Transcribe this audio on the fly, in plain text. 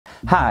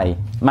Hi,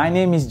 my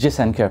name is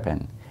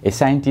Kerpen, a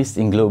scientist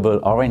in global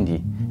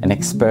R&D, an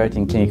expert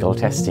in clinical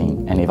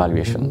testing and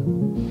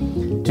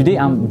evaluation. Today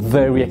I'm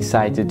very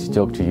excited to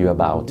talk to you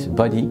about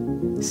body,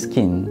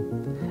 skin,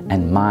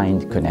 and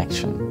mind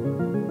connection.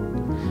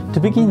 To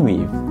begin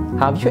with,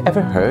 have you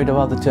ever heard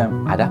about the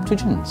term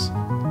adaptogens?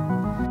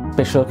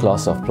 Special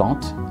class of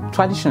plant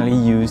traditionally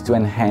used to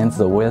enhance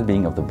the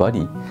well-being of the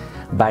body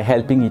by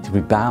helping it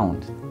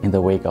rebound in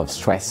the wake of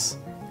stress,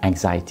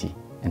 anxiety,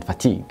 and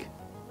fatigue.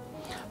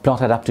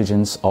 Plant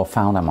adaptogens are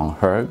found among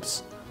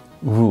herbs,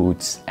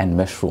 roots, and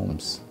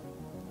mushrooms.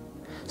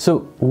 So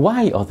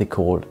why are they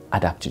called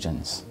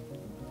adaptogens?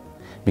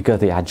 Because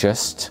they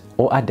adjust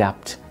or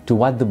adapt to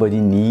what the body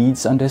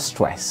needs under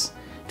stress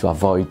to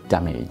avoid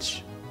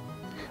damage.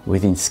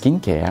 Within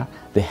skincare,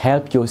 they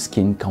help your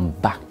skin come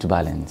back to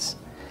balance,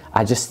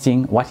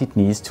 adjusting what it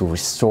needs to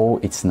restore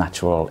its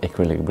natural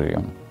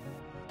equilibrium.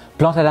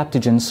 Plant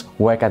adaptogens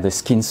work at the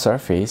skin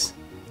surface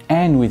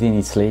and within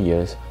its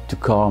layers to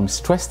calm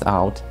stressed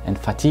out and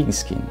fatigued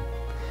skin.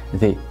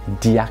 They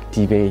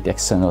deactivate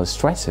external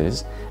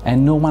stresses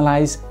and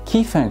normalize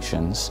key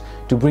functions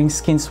to bring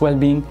skin's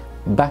well-being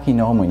back in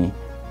harmony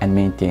and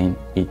maintain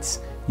its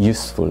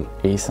useful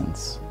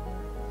essence.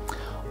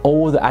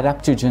 All the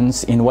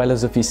adaptogens in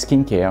Wellosophy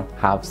skincare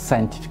have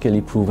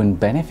scientifically proven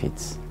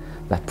benefits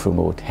that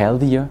promote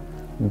healthier,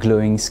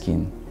 glowing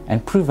skin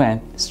and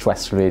prevent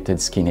stress-related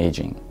skin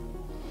aging.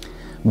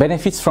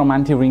 Benefits from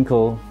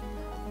anti-wrinkle,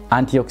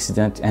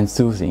 antioxidant and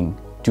soothing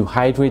to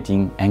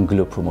hydrating and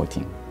glow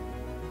promoting.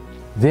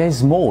 There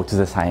is more to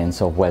the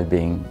science of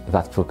well-being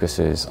that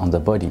focuses on the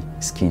body,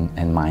 skin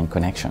and mind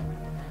connection,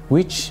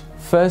 which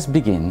first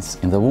begins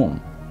in the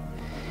womb.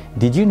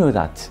 Did you know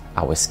that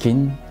our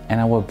skin and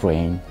our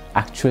brain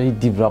actually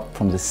develop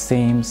from the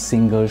same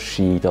single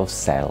sheet of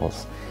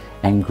cells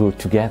and grow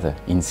together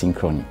in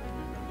synchrony?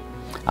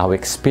 Our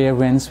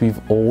experience with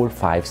all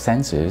five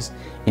senses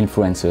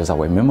influences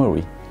our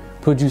memory,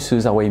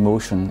 produces our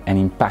emotion and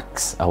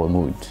impacts our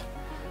mood.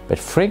 But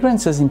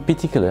fragrances in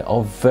particular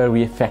are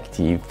very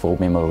effective for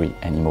memory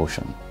and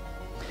emotion.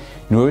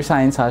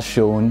 Neuroscience has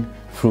shown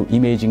through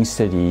imaging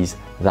studies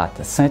that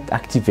a scent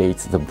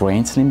activates the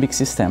brain's limbic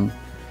system.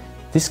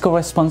 This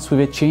corresponds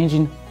with a change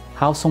in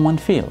how someone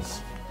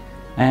feels.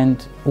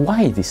 And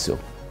why is this so?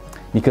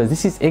 Because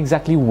this is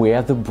exactly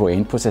where the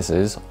brain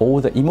processes all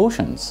the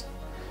emotions.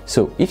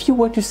 So if you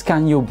were to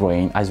scan your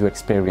brain as you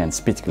experience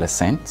particular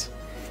scent,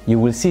 you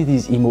will see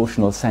these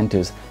emotional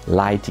centers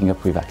lighting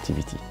up with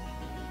activity.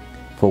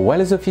 For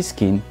Wellosophy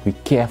skin, we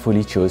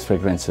carefully chose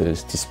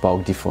fragrances to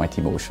spark different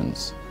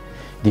emotions.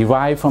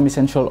 Derived from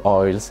essential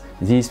oils,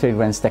 these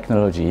fragrance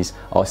technologies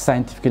are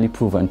scientifically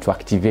proven to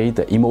activate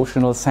the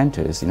emotional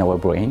centers in our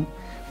brain,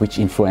 which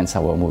influence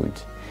our mood.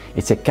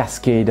 It's a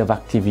cascade of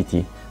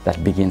activity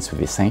that begins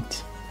with a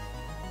scent,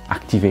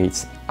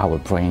 activates our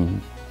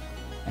brain,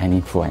 and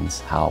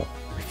influences how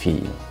we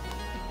feel.